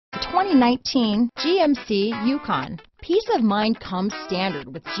2019 GMC Yukon. Peace of mind comes standard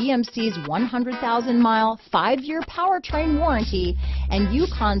with GMC's 100,000-mile, 5-year powertrain warranty and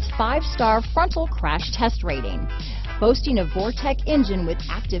Yukon's 5-star frontal crash test rating. Boasting a Vortec engine with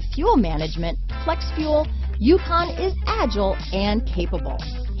active fuel management, flex fuel, Yukon is agile and capable.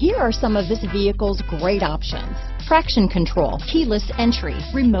 Here are some of this vehicle's great options: traction control, keyless entry,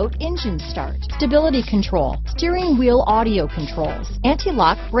 remote engine start, stability control, steering wheel audio controls,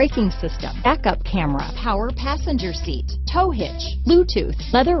 anti-lock braking system, backup camera, power passenger seat, tow hitch, Bluetooth,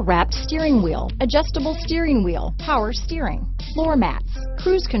 leather-wrapped steering wheel, adjustable steering wheel, power steering, floor mats,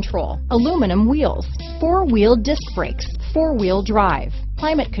 cruise control, aluminum wheels, 4-wheel disc brakes, 4-wheel drive,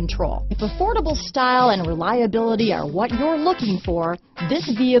 climate control. If affordable style and reliability are what you're looking for,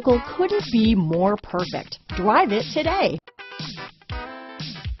 this vehicle couldn't be more perfect. Drive it today.